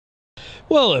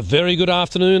Well, a very good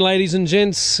afternoon, ladies and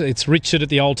gents. It's Richard at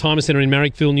the Oldtimer Centre in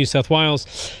Marrickville, New South Wales.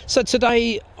 So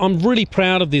today, I'm really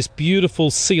proud of this beautiful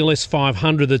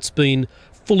CLS500 that's been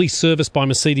fully serviced by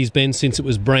Mercedes Benz since it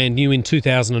was brand new in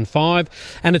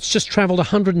 2005, and it's just travelled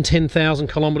 110,000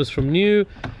 kilometres from new.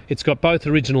 It's got both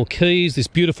original keys, this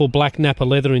beautiful black Napa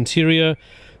leather interior.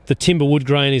 The timber wood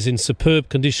grain is in superb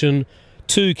condition,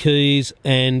 2 keys,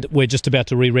 and we're just about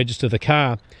to re-register the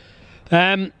car.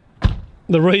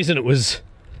 The reason it was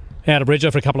out of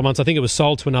rego for a couple of months, I think it was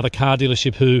sold to another car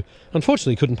dealership who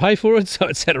unfortunately couldn't pay for it, so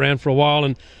it sat around for a while,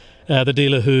 and the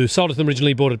dealer who sold it to them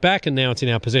originally bought it back, and now it's in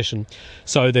our possession.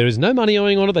 So there is no money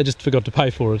owing on it, they just forgot to pay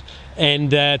for it.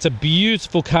 And it's a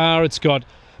beautiful car. It's got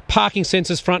parking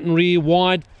sensors front and rear,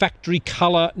 wide factory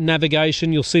colour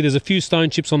navigation. You'll see there's a few stone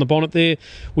chips on the bonnet there,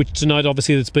 which denote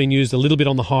obviously that it's been used a little bit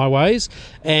on the highways.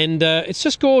 And it's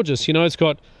just gorgeous. You know, it's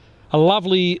got a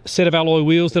lovely set of alloy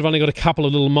wheels that have only got a couple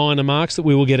of little minor marks that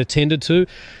we will get attended to.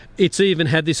 It's even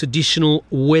had this additional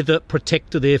weather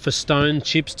protector there for stone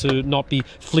chips to not be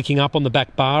flicking up on the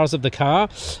back bars of the car.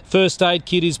 First aid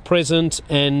kit is present,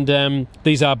 and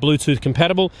these are Bluetooth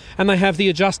compatible, and they have the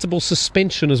adjustable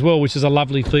suspension as well, which is a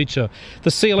lovely feature. The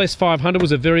CLS500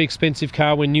 was a very expensive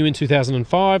car when new in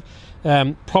 2005,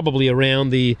 probably around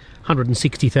the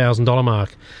 $160,000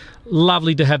 mark.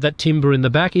 Lovely to have that timber in the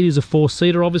back. It is a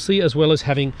 4-seater, obviously, as well as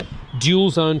having dual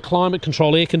zone climate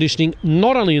control air conditioning,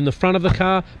 not only in the front of the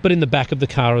car, but in the back of the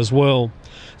car as well.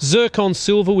 Zircon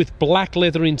silver with black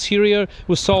leather interior,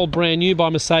 was sold brand new by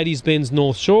Mercedes Benz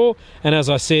North Shore. And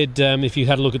as I said, if you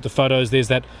had a look at the photos, there's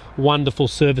that wonderful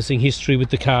servicing history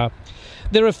with the car.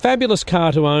 They're a fabulous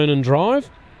car to own and drive.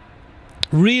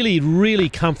 Really, really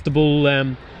comfortable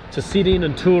to sit in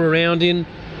and tour around in.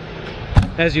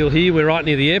 As you'll hear, we're right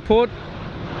near the airport,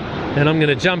 and I'm going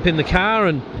to jump in the car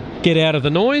and get out of the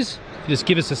noise. Just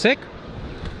give us a sec.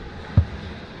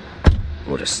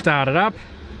 We'll just start it up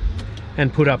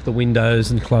and put up the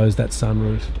windows and close that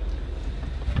sunroof.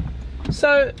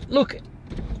 So look,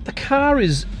 the car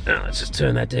is, let's just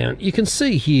turn that down. You can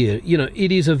see here, you know,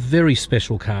 it is a very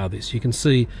special car, this. You can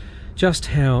see just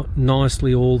how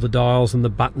nicely all the dials and the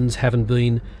buttons haven't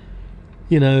been,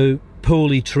 you know,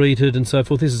 poorly treated and so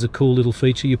forth. This is a cool little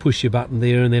feature. You push your button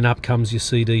there and then up comes your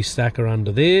CD stacker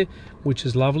under there, which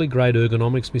is lovely. Great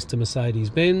ergonomics, Mr.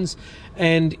 Mercedes-Benz.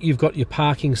 And you've got your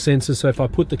parking sensors, so if I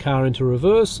put the car into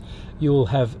reverse, you'll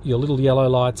have your little yellow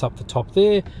lights up the top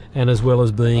there, and as well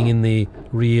as being in the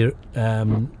rear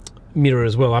mirror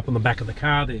as well, up on the back of the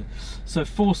car there. So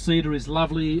 4-seater is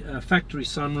lovely, factory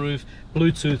sunroof,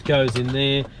 Bluetooth goes in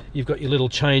there, you've got your little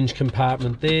change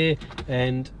compartment there,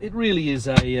 and it really is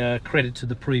a credit to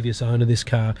the previous owner of this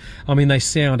car. I mean, they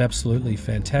sound absolutely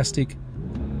fantastic,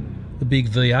 the big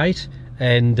V8,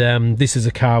 and this is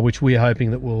a car which we're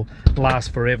hoping that will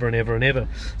last forever and ever and ever.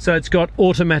 So it's got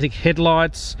automatic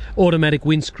headlights, automatic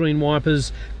windscreen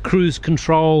wipers, cruise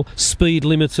control, speed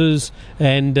limiters,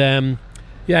 and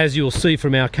as you'll see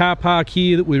from our car park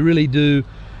here, that we really do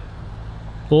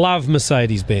love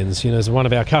Mercedes-Benz. You know, there's one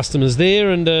of our customers there,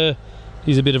 and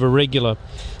he's a bit of a regular.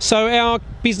 So our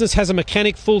business has a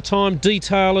mechanic full-time,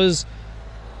 detailers.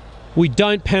 We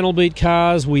don't panel beat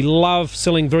cars. We love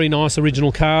selling very nice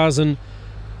original cars and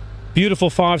beautiful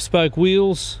 5-spoke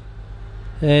wheels.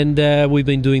 And we've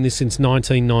been doing this since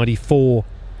 1994.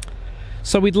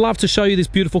 So we'd love to show you this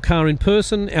beautiful car in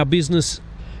person. Our business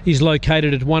is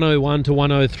located at 101 to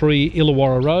 103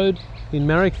 Illawarra Road in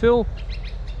Marrickville.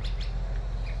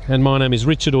 And my name is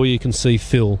Richard, or you can see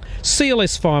Phil.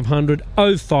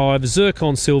 CLS500 05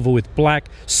 Zircon silver with black,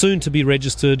 soon to be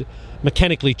registered,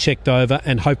 mechanically checked over,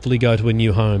 and hopefully go to a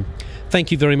new home.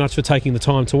 Thank you very much for taking the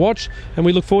time to watch, and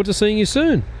we look forward to seeing you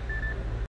soon.